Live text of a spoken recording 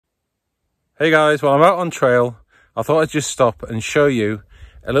Hey guys, well I'm out on trail. I thought I'd just stop and show you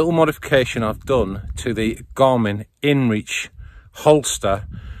a little modification I've done to the Garmin InReach holster,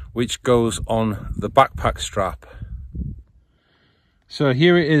 which goes on the backpack strap. So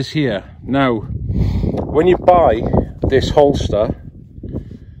here it is here. Now, when you buy this holster,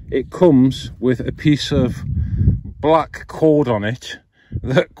 it comes with a piece of black cord on it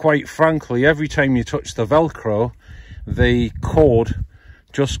that, quite frankly, every time you touch the Velcro, the cord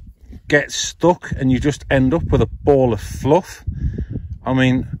just gets stuck and you just end up with a ball of fluff. I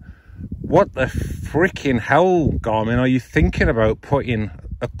mean, what the freaking hell, Garmin, are you thinking about putting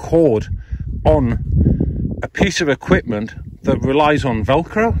a cord on a piece of equipment that relies on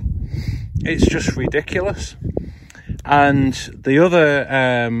Velcro? It's just ridiculous. And the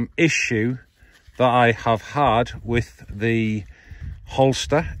other issue that I have had with the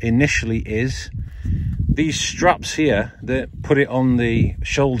holster initially is these straps here that put it on the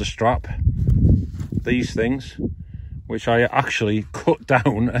shoulder strap, these things, which I actually cut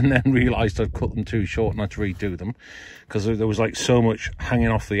down and then realized I'd cut them too short and I had to redo them because there was like so much hanging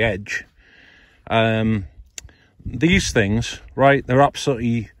off the edge. These things, right, they're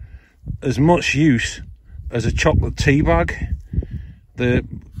absolutely as much use as a chocolate tea bag. The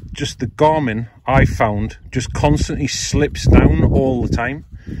Garmin, I found, just constantly slips down all the time.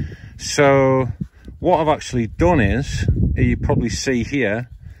 So what I've actually done is, you probably see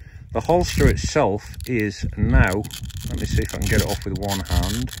here, the holster itself is now, let me see if I can get it off with one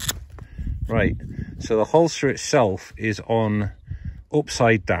hand. Right, so the holster itself is on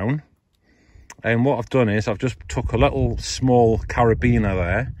upside down. And what I've done is I've just took a little small carabiner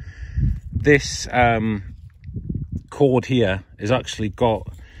there. This cord here has actually got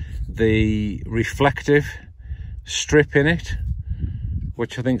the reflective strip in it,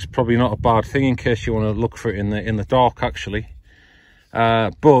 which I think is probably not a bad thing in case you want to look for it in the dark, actually.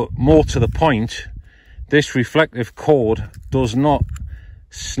 But more to the point, this reflective cord does not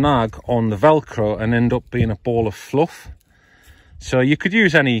snag on the Velcro and end up being a ball of fluff. So you could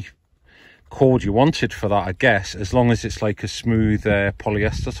use any cord you wanted for that, I guess, as long as it's like a smooth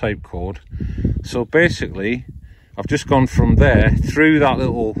polyester type cord. So basically, I've just gone from there through that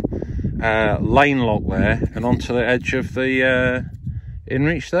little line lock there and onto the edge of the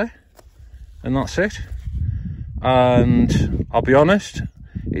InReach there, and that's it. And I'll be honest,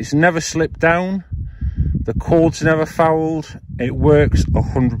 it's never slipped down, the cord's never fouled, it works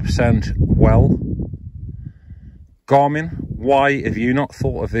 100% well. Garmin, why have you not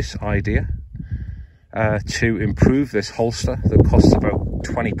thought of this idea to improve this holster that costs about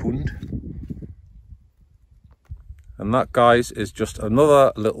 £20? And that, guys, is just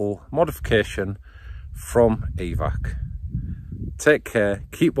another little modification from AVAC. Take care,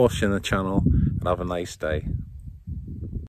 keep watching the channel, and have a nice day.